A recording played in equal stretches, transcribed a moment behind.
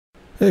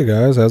Hey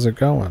guys, how's it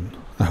going?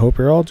 I hope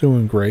you're all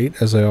doing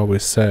great, as I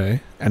always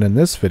say, and in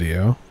this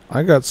video,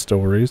 I got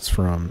stories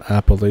from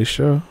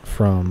Appalachia,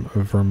 from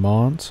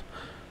Vermont,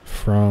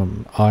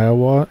 from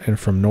Iowa, and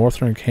from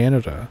northern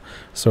Canada.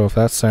 So if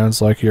that sounds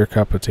like your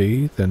cup of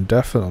tea, then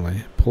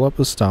definitely pull up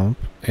a stump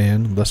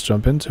and let's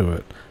jump into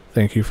it.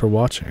 Thank you for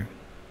watching.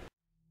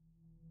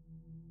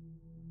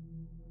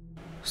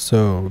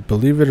 So,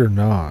 believe it or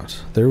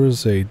not, there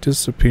was a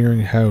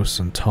disappearing house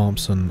in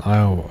Thompson,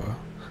 Iowa.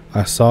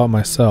 I saw it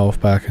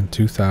myself back in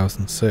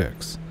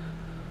 2006.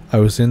 I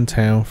was in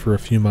town for a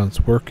few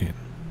months working.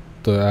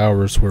 The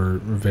hours were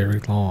very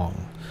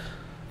long.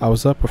 I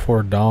was up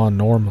before dawn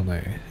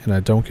normally, and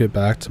I don't get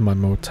back to my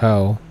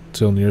motel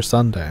till near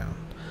sundown.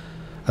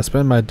 I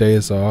spend my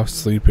days off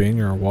sleeping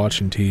or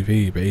watching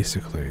TV,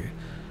 basically.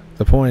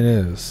 The point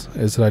is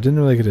that I didn't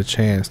really get a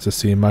chance to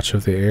see much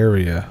of the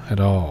area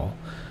at all.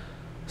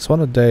 So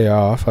on a day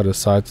off, I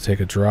decided to take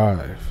a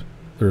drive.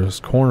 There's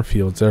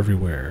cornfields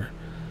everywhere.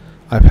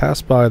 I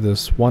passed by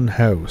this one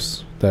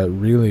house that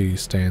really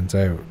stands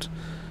out.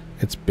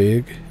 It's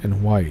big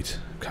and white,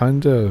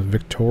 kinda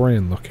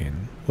Victorian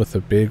looking, with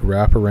a big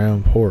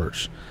wraparound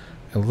porch.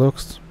 It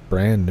looks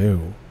brand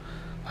new.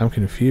 I'm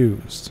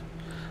confused.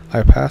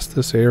 I pass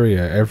this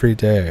area every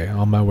day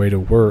on my way to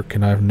work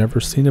and I've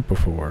never seen it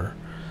before.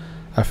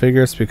 I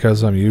figure it's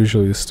because I'm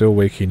usually still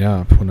waking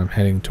up when I'm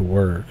heading to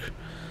work.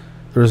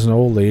 There's an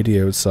old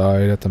lady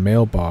outside at the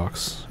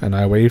mailbox and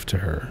I wave to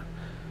her.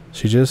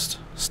 She just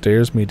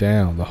stares me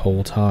down the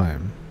whole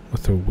time,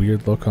 with a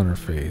weird look on her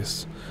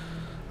face.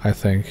 I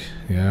think,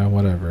 yeah,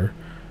 whatever.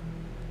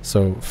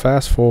 So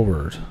fast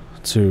forward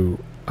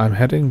to I'm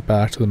heading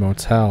back to the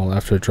motel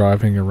after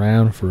driving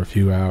around for a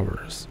few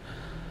hours.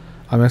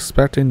 I'm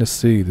expecting to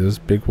see this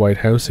big white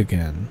house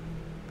again.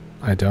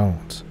 I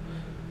don't.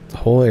 The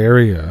whole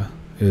area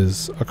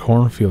is a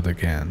cornfield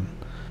again,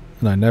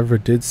 and I never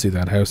did see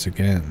that house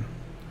again.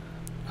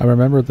 I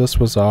remember this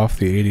was off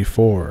the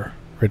 84.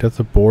 Right at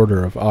the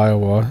border of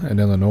Iowa and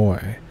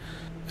Illinois.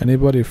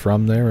 Anybody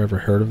from there ever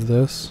heard of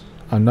this?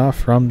 I'm not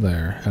from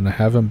there, and I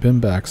haven't been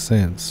back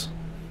since.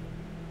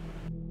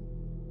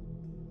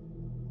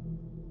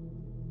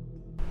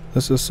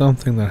 This is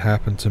something that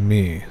happened to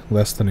me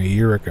less than a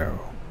year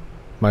ago.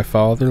 My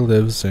father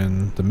lives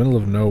in the middle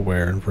of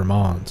nowhere in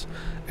Vermont,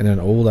 in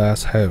an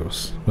old-ass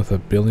house with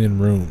 1 billion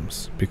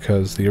rooms,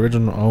 because the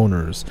original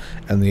owners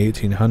in the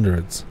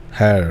 1800s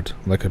had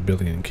like 1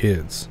 billion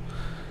kids.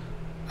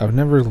 I've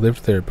never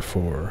lived there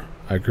before.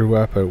 I grew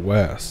up out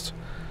west,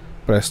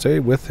 but I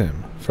stayed with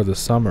him for the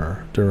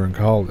summer during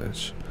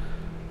college.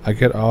 I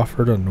get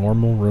offered a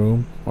normal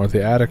room or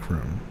the attic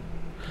room.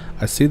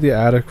 I see the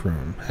attic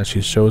room and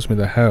she shows me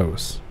the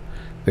house.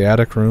 The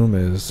attic room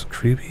is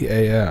creepy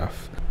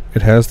AF.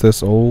 It has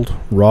this old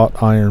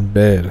wrought iron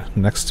bed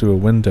next to a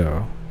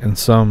window and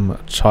some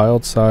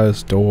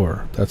child-sized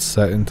door that's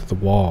set into the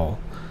wall.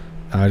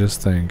 And I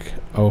just think,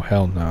 oh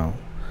hell no.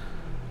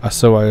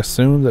 So I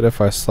assumed that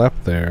if I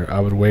slept there,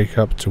 I would wake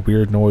up to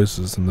weird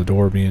noises and the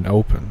door being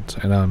opened,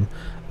 and I'm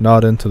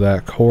not into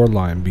that core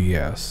line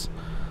BS.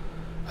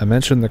 I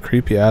mentioned the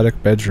creepy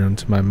attic bedroom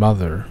to my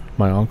mother,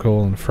 my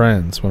uncle, and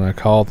friends when I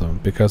call them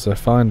because I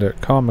find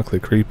it comically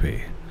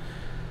creepy.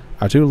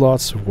 I do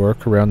lots of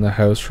work around the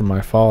house for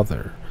my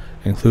father,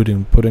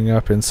 including putting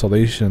up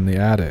insulation in the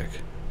attic,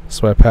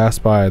 so I pass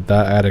by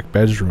that attic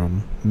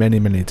bedroom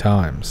many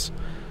times.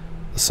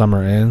 The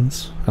summer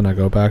ends, and I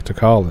go back to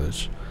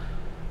college.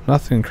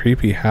 Nothing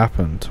creepy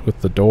happened with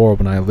the door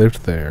when I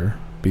lived there,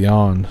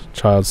 beyond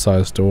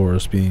child-sized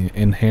doors being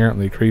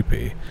inherently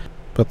creepy,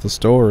 but the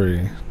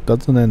story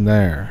doesn't end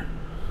there.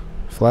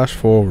 Flash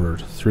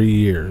forward 3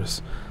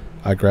 years.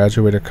 I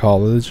graduated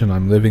college and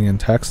I'm living in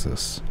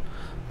Texas.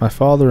 My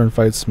father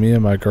invites me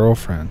and my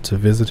girlfriend to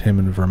visit him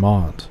in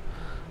Vermont.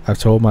 I've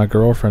told my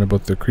girlfriend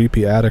about the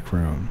creepy attic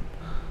room.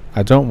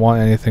 I don't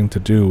want anything to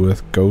do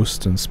with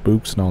ghosts and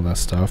spooks and all that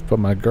stuff, but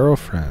my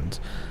girlfriend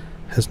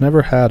has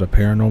never had a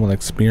paranormal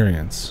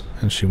experience,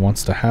 and she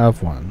wants to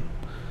have one.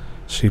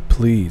 She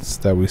pleads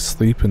that we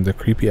sleep in the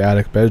creepy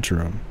attic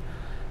bedroom.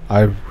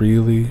 I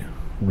really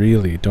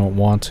don't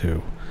want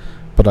to,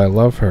 but I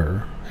love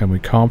her, and we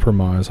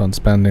compromise on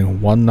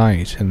spending one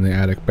night in the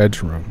attic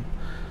bedroom.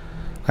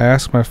 I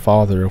ask my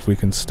father if we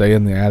can stay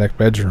in the attic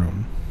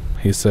bedroom.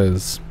 He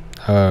says,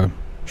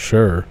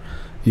 sure,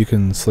 you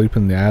can sleep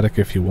in the attic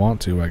if you want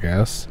to, I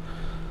guess.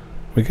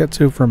 We get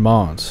to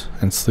Vermont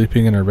and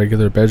sleeping in a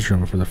regular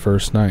bedroom for the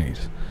first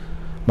night.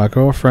 My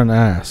girlfriend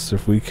asks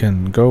if we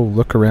can go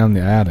look around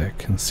the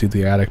attic and see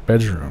the attic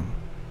bedroom.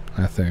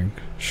 I think,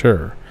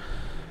 sure.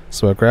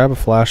 So I grab a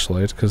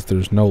flashlight because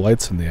there's no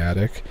lights in the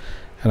attic,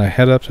 and I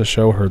head up to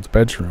show her the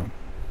bedroom.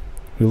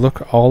 We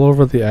look all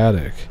over the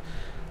attic.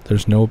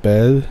 There's no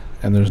bed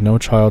and there's no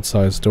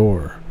child-sized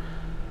door.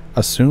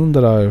 Assume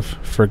that I've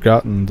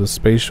forgotten the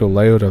spatial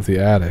layout of the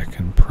attic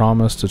and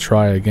promise to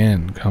try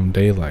again come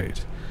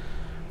daylight.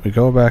 We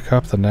go back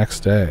up the next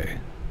day.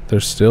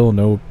 There's still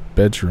no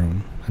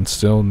bedroom and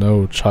still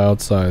no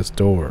child-sized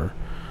door.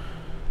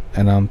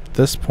 And at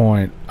this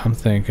point, I'm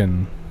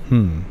thinking,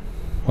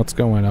 what's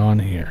going on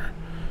here?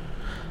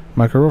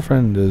 My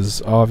girlfriend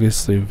is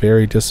obviously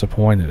very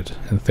disappointed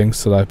and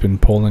thinks that I've been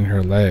pulling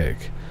her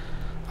leg.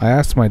 I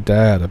asked my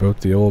dad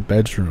about the old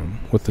bedroom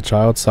with the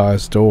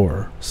child-sized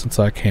door since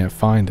I can't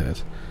find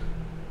it.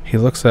 He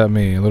looks at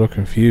me a little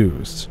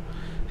confused.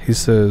 He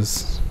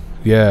says,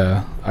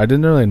 "Yeah, I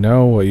didn't really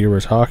know what you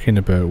were talking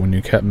about when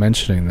you kept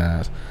mentioning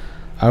that.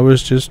 I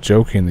was just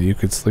joking that you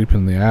could sleep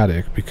in the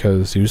attic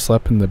because you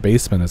slept in the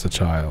basement as a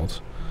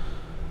child."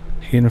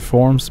 He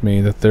informs me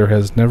that there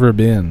has never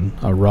been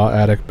a raw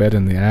attic bed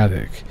in the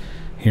attic.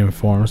 He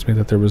informs me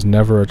that there was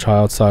never a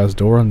child-sized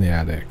door in the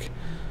attic.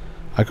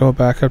 I go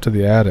back up to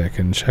the attic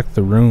and check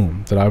the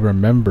room that I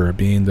remember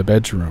being the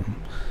bedroom.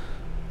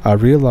 I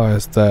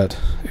realize that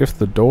if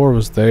the door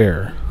was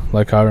there,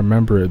 like I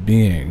remember it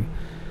being,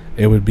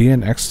 it would be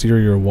an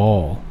exterior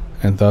wall,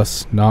 and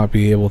thus not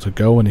be able to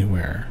go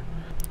anywhere.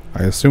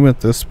 I assume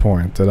at this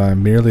point that I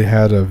merely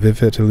had a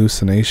vivid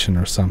hallucination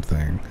or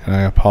something, and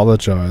I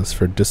apologize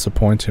for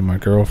disappointing my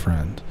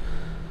girlfriend.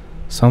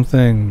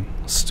 Something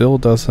still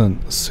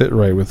doesn't sit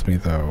right with me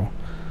though.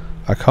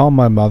 I call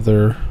my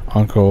mother,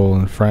 uncle,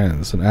 and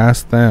friends and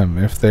ask them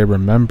if they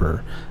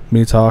remember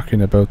me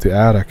talking about the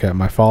attic at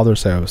my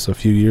father's house a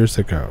few years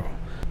ago.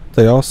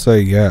 They all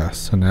say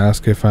yes and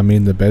ask if I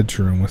mean the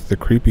bedroom with the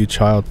creepy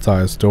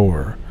child-sized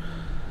door.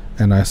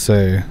 And I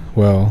say,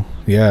 well,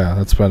 yeah,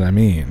 that's what I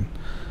mean.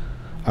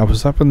 I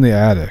was up in the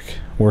attic,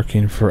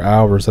 working for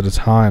hours at a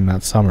time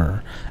that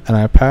summer, and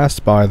I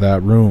passed by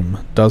that room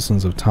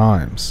dozens of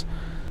times.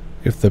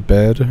 If the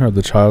bed or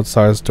the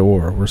child-sized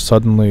door were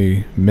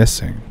suddenly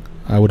missing,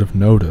 I would have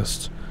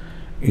noticed.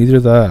 Either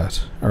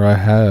that, or I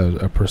had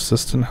a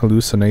persistent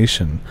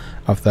hallucination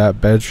of that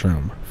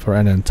bedroom for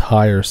an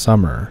entire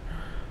summer,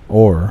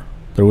 or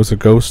there was a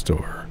ghost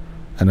door,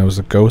 and it was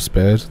a ghost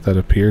bed that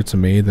appeared to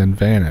me then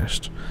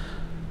vanished.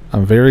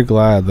 I'm very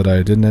glad that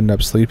I didn't end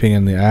up sleeping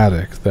in the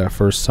attic that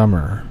first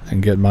summer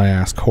and get my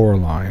ass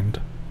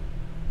core-lined.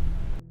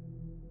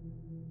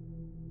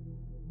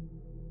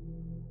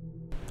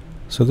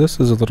 So this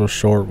is a little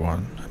short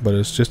one, but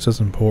it's just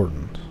as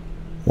important.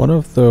 One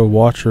of the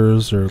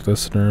watchers or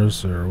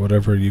listeners or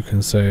whatever you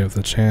can say of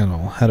the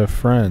channel had a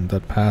friend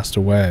that passed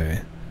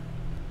away.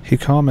 He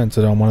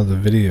commented on one of the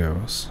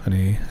videos and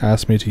he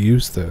asked me to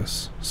use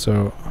this.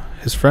 So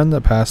his friend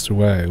that passed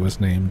away was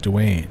named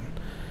Dwayne,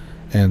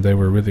 and they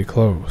were really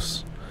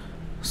close.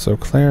 So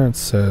Clarence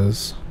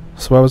says,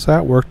 "So I was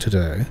at work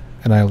today,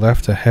 and I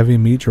left a heavy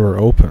meat drawer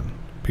open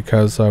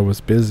because I was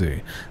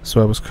busy,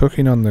 so I was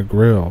cooking on the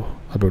grill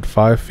about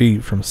 5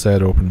 feet from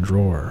said open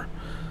drawer.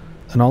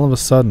 And all of a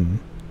sudden,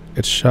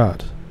 it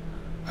shut.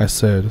 I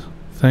said,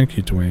 'Thank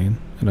you, Dwayne,'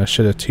 and I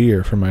shed a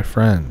tear for my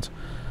friend.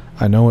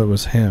 I know it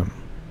was him."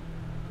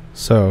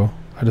 So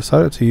I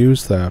decided to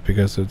use that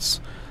because it's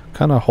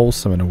kind of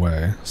wholesome in a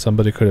way.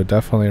 Somebody could have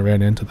definitely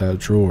ran into that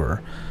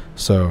drawer.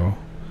 So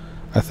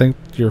I think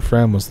your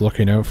friend was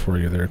looking out for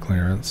you there,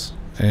 Clarence.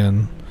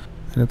 And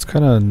it's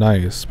kind of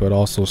nice, but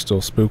also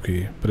still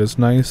spooky. But it's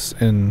nice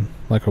in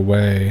like a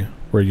way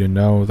where you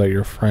know that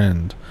your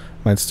friend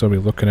might still be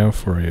looking out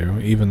for you,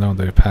 even though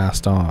they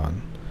passed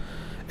on.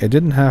 It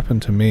didn't happen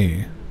to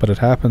me, but it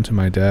happened to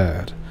my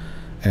dad.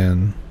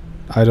 And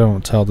I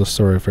don't tell the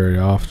story very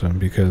often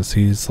because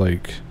he's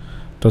like,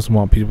 doesn't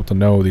want people to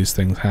know these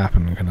things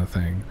happen kind of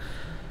thing.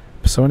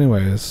 So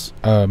anyways,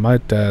 my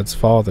dad's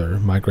father,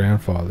 my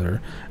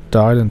grandfather,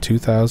 died in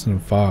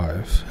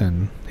 2005,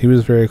 and he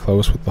was very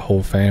close with the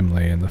whole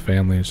family, and the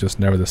family is just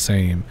never the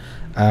same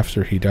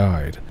after he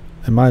died.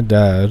 And my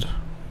dad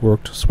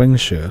worked swing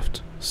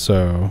shift,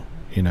 so,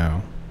 you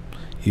know,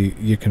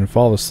 you can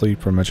fall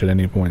asleep pretty much at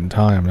any point in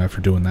time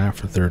after doing that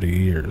for 30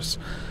 years.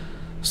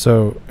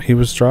 So he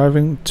was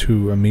driving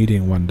to a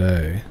meeting one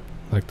day,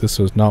 like this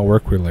was not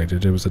work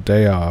related, it was a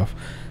day off.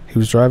 He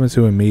was driving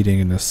to a meeting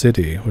in a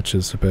city, which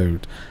is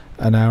about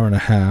an hour and a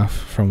half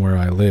from where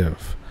I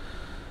live.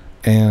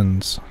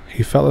 And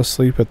he fell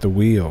asleep at the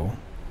wheel,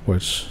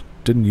 which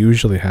didn't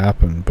usually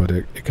happen, but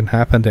it can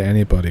happen to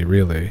anybody,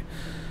 really.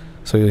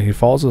 So he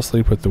falls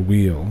asleep at the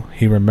wheel.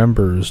 He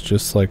remembers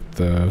just like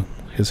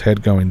his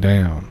head going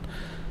down.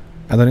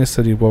 And then he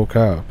said he woke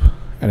up,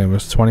 and it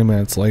was 20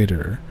 minutes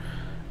later,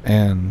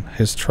 and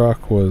his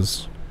truck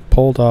was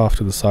pulled off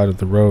to the side of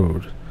the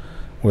road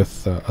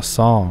with a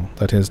song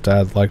that his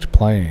dad liked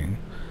playing.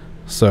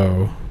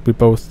 So we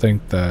both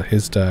think that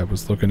his dad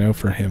was looking out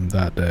for him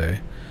that day.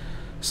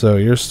 So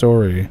your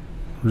story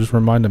just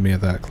reminded me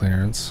of that,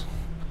 Clarence.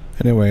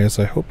 Anyways,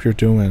 I hope you're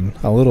doing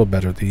a little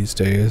better these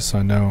days.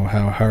 I know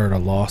how hard a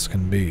loss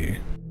can be.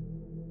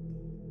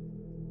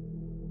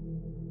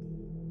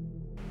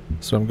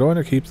 So I'm going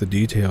to keep the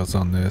details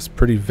on this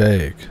pretty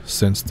vague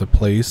since the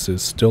place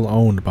is still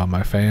owned by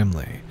my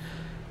family.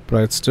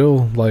 But I'd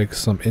still like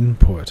some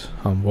input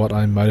on what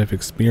I might have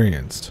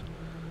experienced.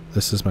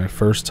 This is my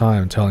first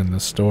time telling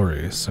this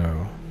story,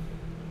 so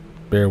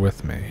bear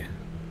with me.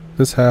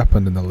 This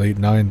happened in the late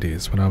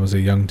 90s when I was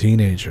a young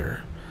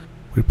teenager.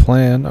 We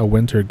planned a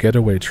winter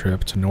getaway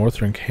trip to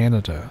northern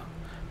Canada.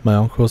 My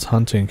uncle's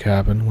hunting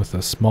cabin with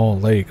a small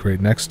lake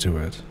right next to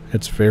it.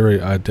 It's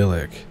very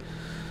idyllic.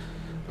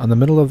 On the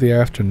middle of the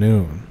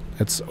afternoon,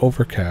 It's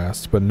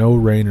overcast, but no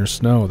rain or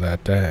snow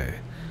that day.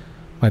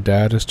 My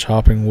dad is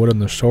chopping wood on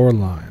the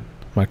shoreline.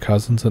 My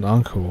cousins and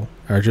uncle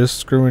are just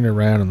screwing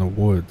around in the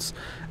woods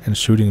and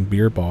shooting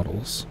beer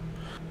bottles.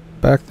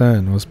 Back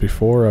then was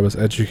before I was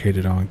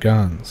educated on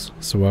guns,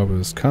 so I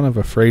was kind of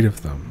afraid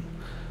of them,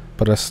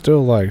 but I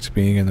still liked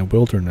being in the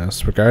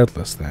wilderness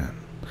regardless then.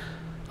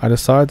 I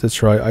decided to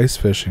try ice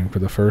fishing for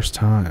the first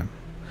time.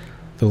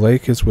 The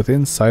lake is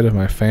within sight of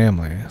my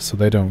family, so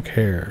they don't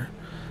care.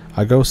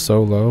 I go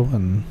solo,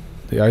 and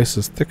the ice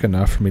is thick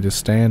enough for me to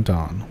stand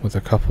on, with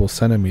a couple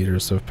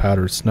centimeters of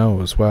powdered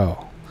snow as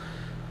well.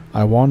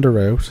 I wander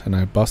out, and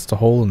I bust a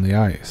hole in the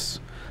ice.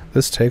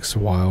 This takes a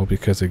while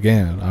because,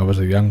 again, I was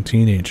a young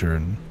teenager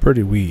and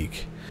pretty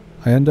weak.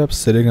 I end up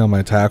sitting on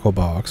my tackle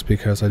box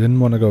because I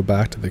didn't want to go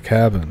back to the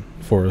cabin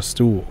for a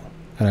stool,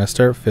 and I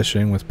start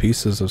fishing with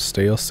pieces of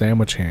stale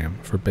sandwich ham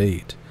for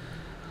bait.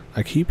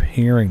 I keep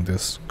hearing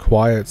this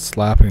quiet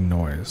slapping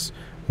noise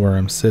where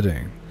I'm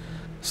sitting,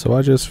 so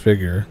I just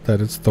figure that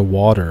it's the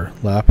water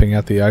lapping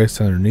at the ice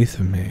underneath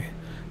of me,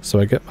 so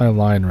I get my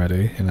line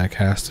ready and I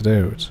cast it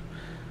out.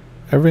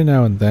 Every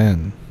now and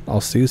then, I'll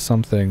see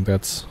something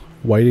that's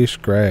whitish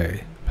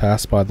gray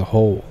pass by the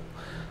hole.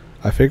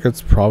 I figure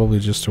it's probably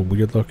just a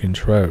weird looking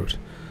trout.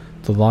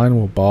 The line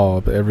will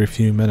bob every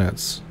few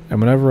minutes, and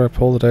whenever I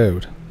pull it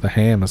out, the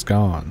ham is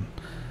gone.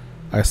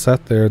 I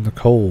sat there in the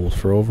cold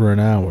for over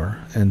an hour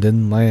and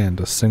didn't land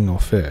a single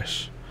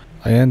fish.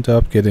 I end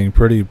up getting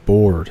pretty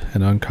bored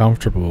and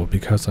uncomfortable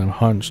because I'm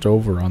hunched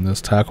over on this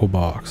tackle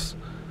box.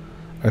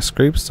 I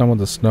scrape some of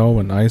the snow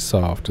and ice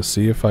off to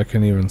see if I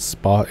can even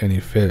spot any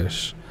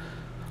fish.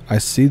 I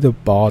see the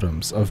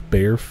bottoms of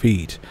bare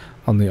feet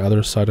on the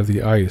other side of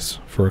the ice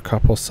for a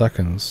couple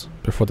seconds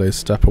before they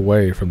step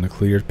away from the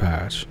cleared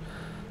patch,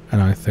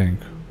 and I think,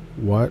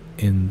 what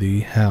in the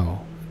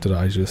hell did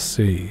I just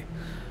see?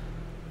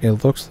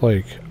 It looks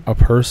like a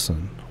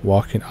person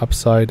walking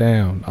upside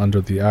down under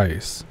the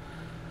ice.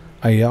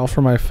 I yell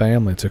for my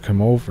family to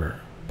come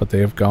over, but they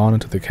have gone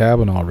into the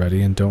cabin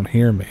already and don't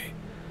hear me.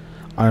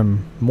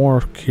 I'm more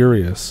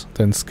curious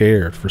than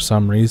scared for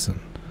some reason.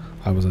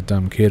 I was a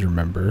dumb kid,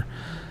 remember?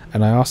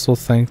 And I also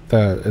think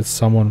that it's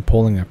someone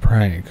pulling a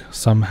prank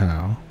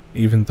somehow,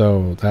 even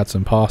though that's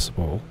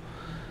impossible.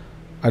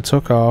 I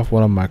took off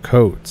one of my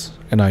coats,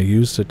 and I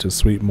used it to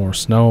sweep more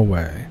snow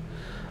away.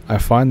 I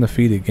find the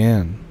feet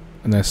again,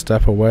 and they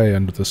step away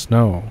under the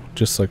snow,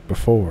 just like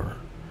before.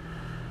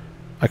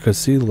 I could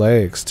see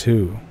legs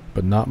too,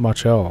 but not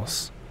much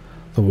else.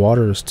 The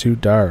water is too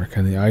dark,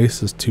 and the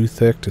ice is too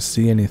thick to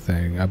see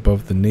anything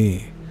above the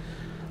knee.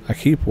 I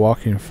keep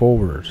walking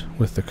forward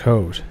with the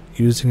coat,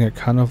 using it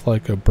kind of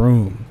like a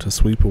broom to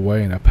sweep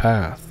away in a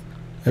path.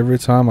 Every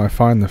time I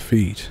find the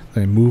feet,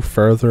 they move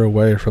further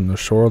away from the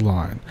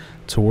shoreline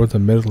toward the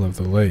middle of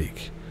the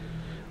lake.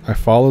 I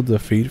followed the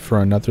feet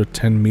for another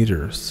 10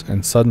 meters,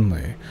 and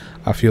suddenly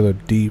I feel a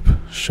deep,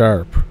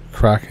 sharp,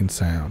 cracking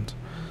sound.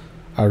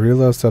 I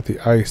realize that the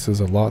ice is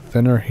a lot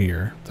thinner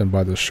here than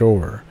by the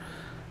shore.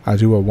 I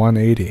do a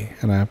 180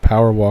 and I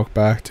power walk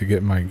back to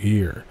get my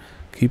gear,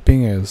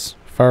 keeping as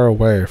far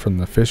away from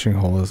the fishing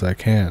hole as I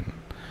can.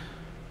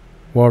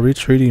 While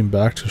retreating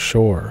back to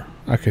shore,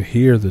 I could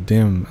hear the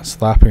dim,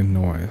 slapping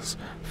noise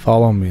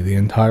follow me the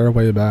entire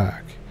way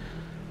back.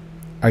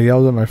 I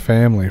yelled at my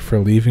family for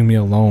leaving me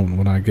alone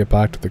when I get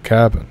back to the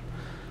cabin.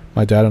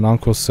 My dad and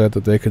uncle said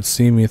that they could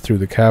see me through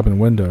the cabin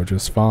window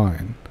just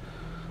fine.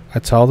 I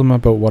tell them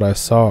about what I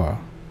saw,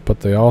 but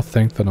they all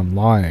think that I'm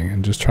lying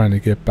and just trying to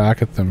get back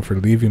at them for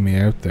leaving me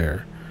out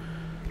there.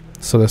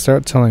 So they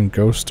start telling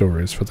ghost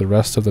stories for the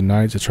rest of the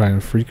night to try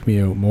and freak me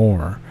out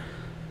more.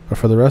 But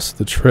for the rest of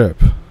the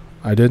trip,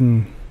 I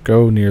didn't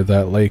go near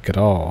that lake at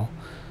all.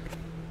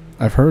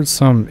 I've heard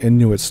some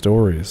Inuit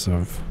stories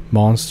of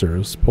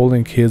monsters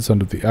pulling kids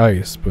under the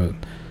ice, but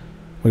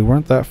we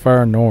weren't that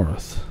far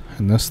north,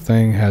 and this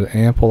thing had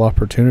ample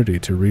opportunity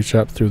to reach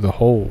up through the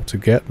hole to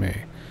get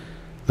me,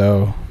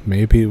 though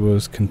maybe it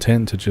was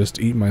content to just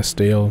eat my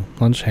stale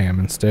lunch ham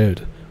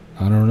instead.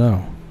 I don't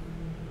know.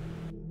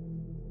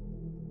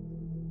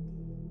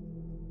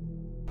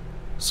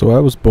 So I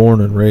was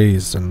born and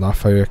raised in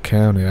Lafayette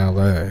County,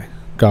 LA,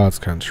 God's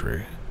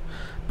country.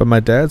 But my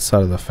dad's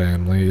side of the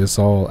family is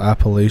all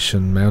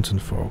Appalachian mountain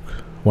folk,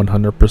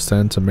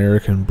 100%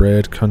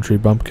 American-bred country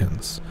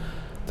bumpkins,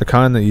 the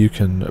kind that you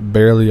can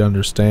barely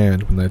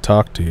understand when they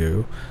talk to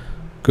you.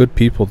 Good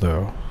people,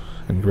 though,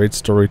 and great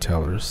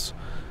storytellers.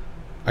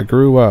 I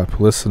grew up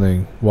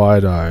listening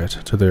wide-eyed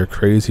to their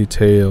crazy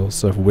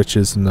tales of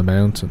witches in the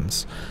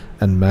mountains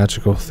and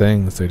magical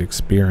things they'd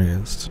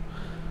experienced.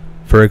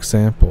 For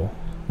example,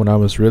 when I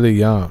was really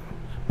young,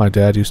 my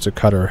dad used to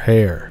cut our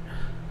hair.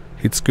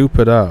 He'd scoop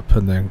it up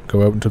and then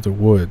go out into the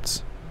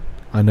woods.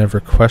 I never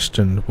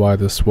questioned why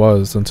this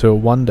was until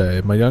one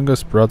day my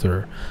youngest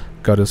brother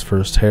got his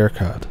first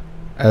haircut.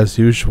 As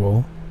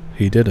usual,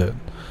 he did it.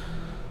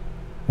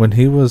 When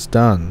he was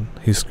done,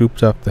 he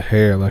scooped up the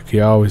hair like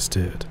he always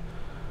did.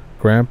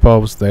 Grandpa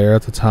was there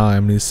at the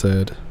time and he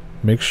said,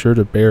 "Make sure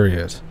to bury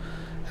it,"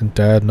 and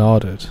Dad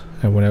nodded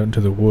and went out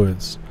into the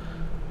woods.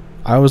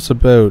 I was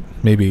about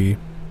maybe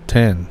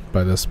 10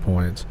 by this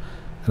point,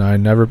 and I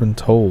had never been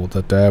told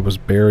that Dad was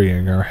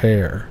burying our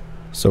hair,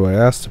 so I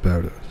asked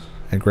about it,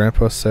 and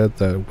Grandpa said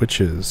that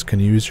witches can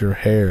use your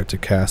hair to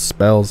cast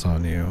spells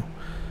on you.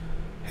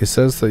 He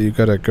says that you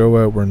gotta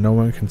go out where no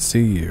one can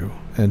see you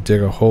and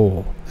dig a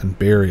hole and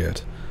bury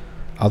it,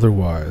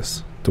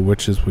 otherwise the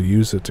witches will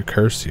use it to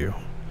curse you.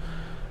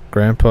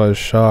 Grandpa is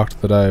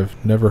shocked that I've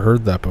never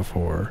heard that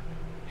before.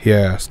 He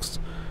asks,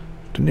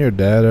 "Didn't your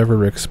dad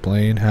ever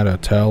explain how to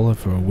tell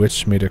if a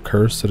witch made a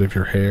curse out of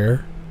your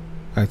hair?"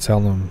 I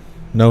tell him,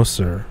 "No,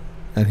 sir,"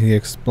 and he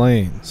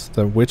explains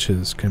that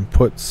witches can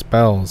put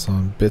spells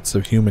on bits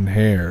of human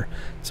hair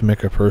to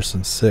make a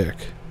person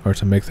sick or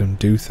to make them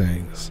do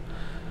things.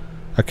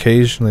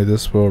 Occasionally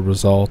this will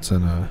result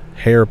in a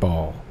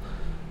hairball.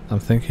 I'm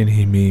thinking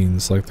he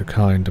means like the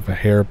kind of a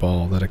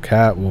hairball that a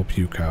cat will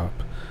puke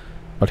up,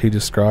 but he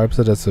describes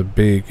it as a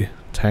big,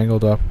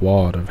 tangled up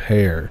wad of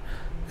hair.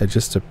 It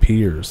just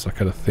appears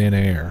like out of thin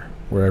air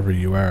wherever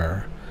you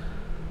are.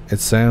 It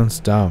sounds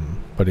dumb,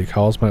 but he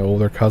calls my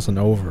older cousin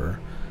over.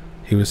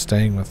 He was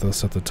staying with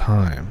us at the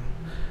time,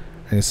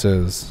 and he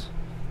says,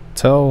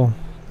 "Tell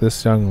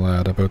this young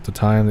lad about the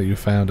time that you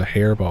found a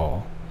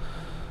hairball."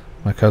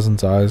 My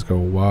cousin's eyes go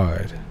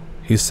wide.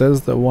 He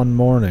says that one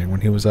morning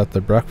when he was at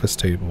the breakfast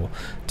table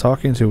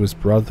talking to his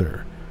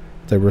brother,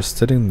 they were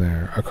sitting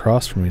there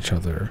across from each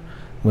other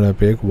when a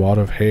big wad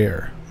of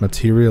hair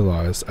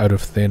materialized out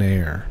of thin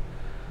air.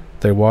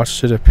 They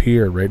watched it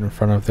appear right in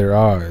front of their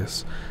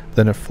eyes,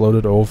 then it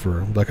floated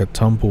over like a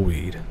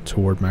tumbleweed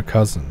toward my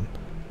cousin.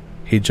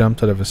 He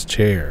jumped out of his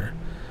chair.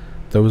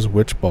 "Those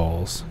witch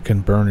balls can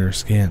burn your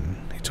skin,"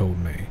 he told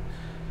me.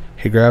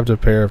 He grabbed a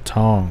pair of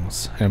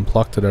tongs and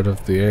plucked it out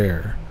of the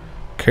air,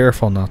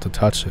 careful not to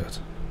touch it.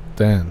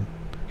 Then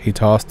he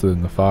tossed it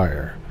in the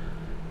fire.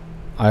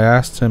 I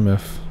asked him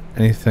if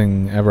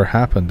anything ever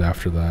happened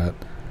after that.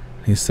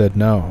 He said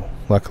no,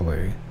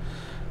 luckily.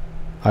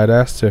 I'd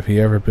asked if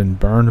he ever been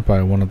burned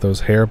by one of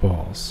those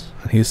hairballs,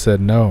 and he said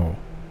no,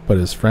 but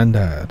his friend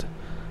had.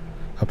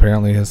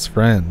 Apparently his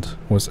friend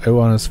was out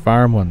on his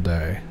farm one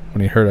day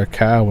when he heard a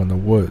cow in the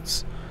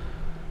woods.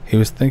 He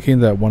was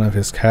thinking that one of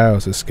his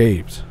cows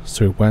escaped,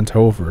 so he went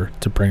over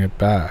to bring it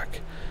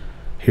back.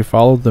 He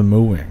followed the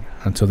mooing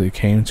until he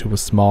came to a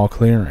small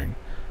clearing,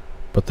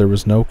 but there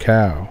was no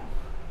cow.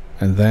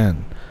 And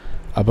then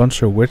a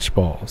bunch of witch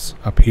balls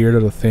appeared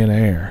out of thin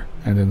air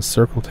and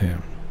encircled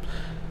him.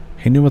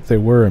 He knew what they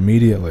were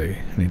immediately,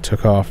 and he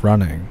took off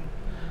running,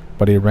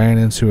 but he ran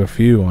into a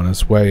few on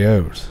his way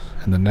out,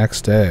 and the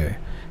next day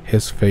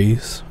his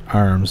face,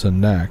 arms, and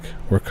neck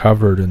were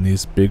covered in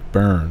these big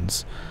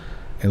burns.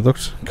 It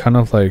looked kind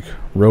of like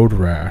road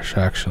rash,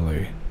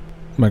 actually.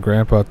 My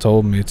grandpa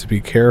told me to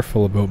be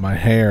careful about my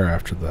hair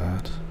after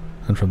that,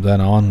 and from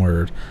then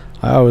onward,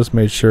 I always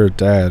made sure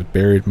Dad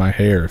buried my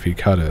hair if he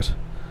cut it.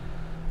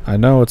 I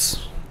know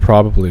it's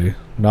probably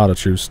not a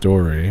true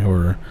story,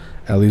 or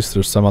at least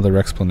there's some other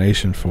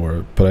explanation for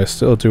it, but I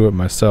still do it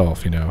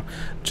myself,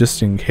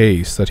 just in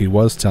case that he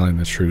was telling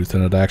the truth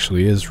and it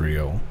actually is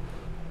real.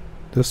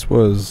 This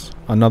was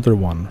another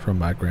one from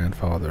my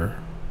grandfather.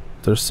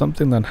 There's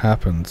something that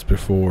happens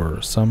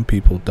before some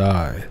people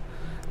die.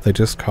 They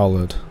just call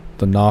it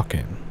the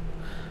knocking.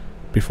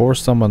 Before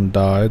someone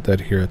died,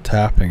 they'd hear a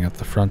tapping at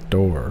the front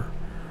door.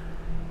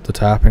 The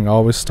tapping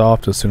always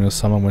stopped as soon as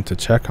someone went to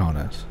check on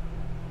it.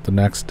 The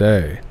next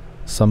day,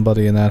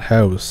 somebody in that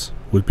house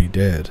would be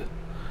dead.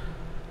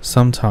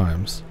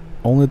 Sometimes,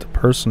 only the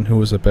person who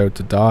was about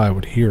to die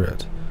would hear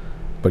it,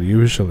 but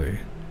usually,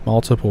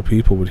 multiple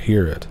people would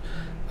hear it.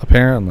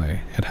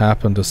 Apparently, it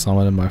happened to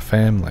someone in my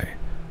family,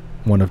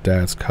 one of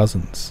Dad's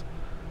cousins.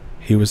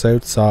 He was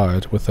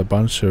outside with a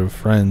bunch of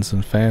friends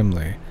and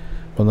family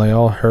when they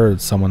all heard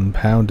someone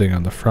pounding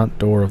on the front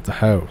door of the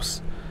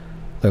house.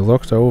 They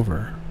looked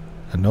over,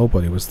 and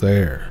nobody was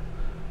there.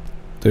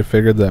 They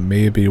figured that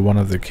maybe one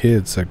of the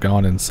kids had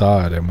gone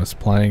inside and was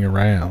playing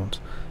around,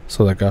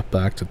 so they got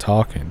back to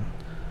talking.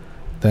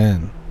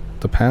 Then,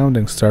 the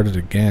pounding started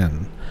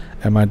again,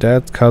 and my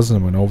dad's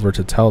cousin went over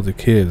to tell the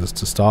kids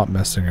to stop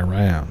messing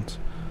around.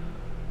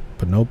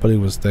 But nobody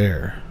was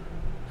there.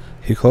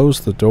 He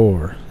closed the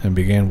door and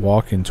began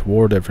walking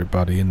toward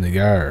everybody in the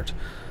yard,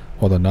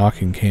 while the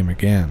knocking came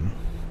again,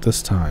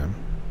 this time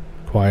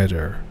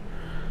quieter.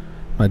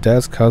 My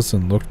dad's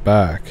cousin looked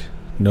back.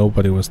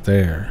 Nobody was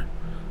there.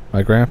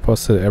 My grandpa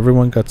said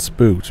everyone got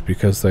spooked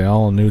because they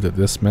all knew that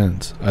this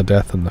meant a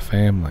death in the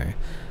family.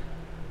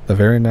 The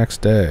very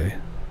next day,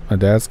 my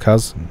dad's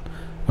cousin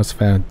was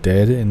found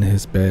dead in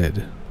his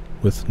bed,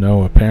 with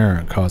no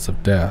apparent cause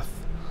of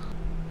death.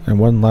 And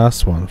one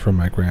last one from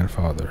my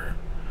grandfather.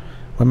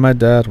 When my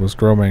dad was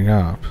growing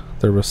up,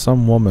 there was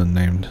some woman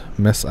named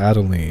Miss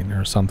Adeline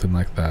or something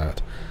like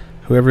that,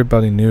 who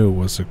everybody knew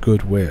was a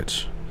good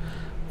witch.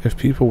 If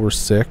people were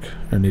sick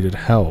or needed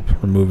help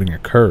removing a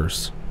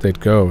curse, they'd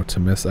go to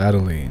Miss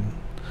Adeline.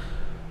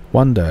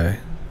 One day,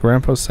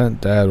 Grandpa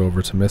sent Dad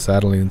over to Miss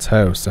Adeline's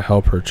house to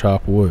help her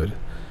chop wood.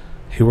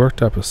 He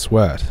worked up a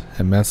sweat,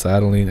 and Miss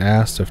Adeline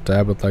asked if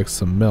Dad would like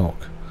some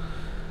milk.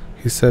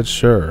 He said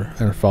sure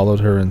and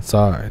followed her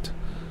inside.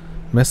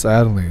 Miss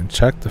Adeline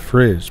checked the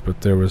fridge,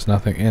 but there was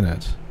nothing in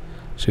it.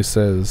 She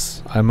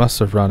says, I must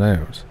have run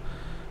out.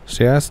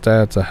 She asked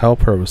Dad to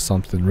help her with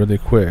something really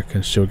quick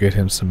and she'll get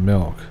him some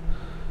milk.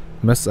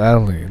 Miss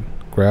Adeline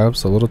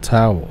grabs a little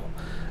towel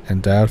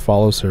and Dad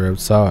follows her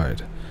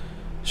outside.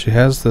 She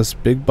has this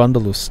big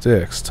bundle of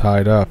sticks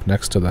tied up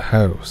next to the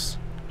house.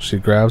 She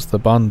grabs the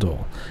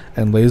bundle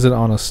and lays it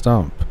on a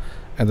stump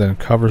and then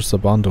covers the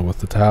bundle with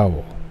the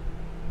towel.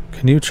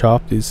 Can you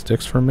chop these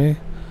sticks for me?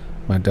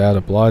 My dad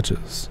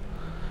obliges.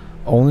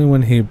 Only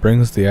when he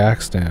brings the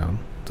axe down,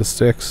 the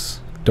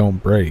sticks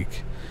don't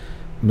break.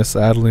 Miss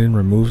Adeline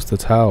removes the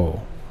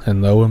towel,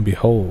 and lo and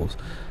behold,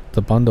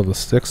 the bundle of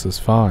sticks is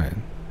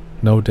fine.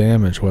 No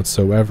damage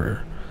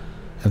whatsoever.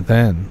 And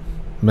then,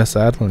 Miss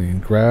Adeline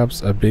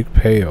grabs a big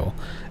pail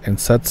and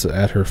sets it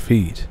at her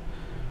feet.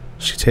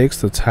 She takes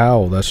the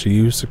towel that she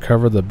used to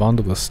cover the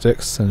bundle of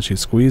sticks and she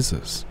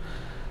squeezes.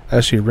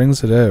 As she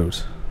wrings it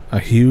out, a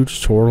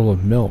huge chortle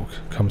of milk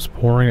comes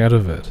pouring out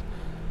of it.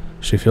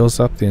 She fills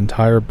up the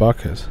entire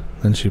bucket,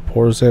 then she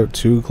pours out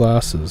 2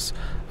 glasses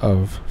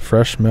of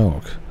fresh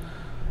milk.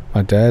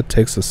 My dad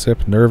takes a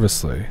sip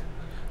nervously,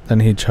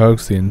 then he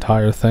chugs the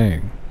entire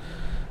thing.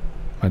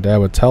 My dad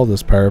would tell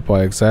this part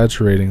by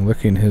exaggerating,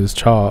 licking his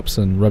chops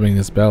and rubbing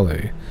his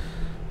belly.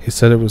 He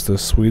said it was the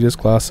sweetest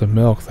glass of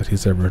milk that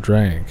he's ever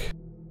drank.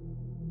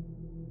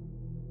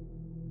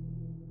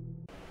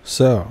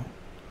 So,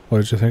 what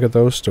did you think of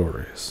those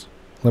stories?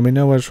 Let me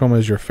know which one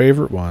was your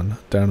favorite one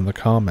down in the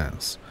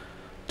comments.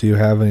 Do you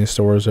have any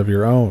stories of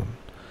your own?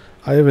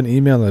 I have an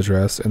email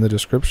address in the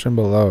description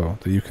below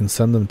that you can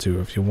send them to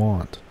if you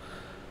want.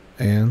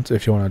 And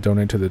if you want to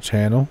donate to the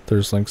channel,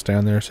 there's links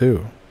down there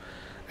too.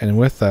 And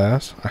with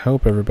that, I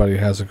hope everybody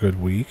has a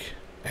good week,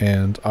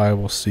 and I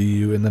will see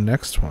you in the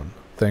next one.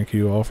 Thank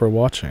you all for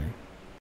watching.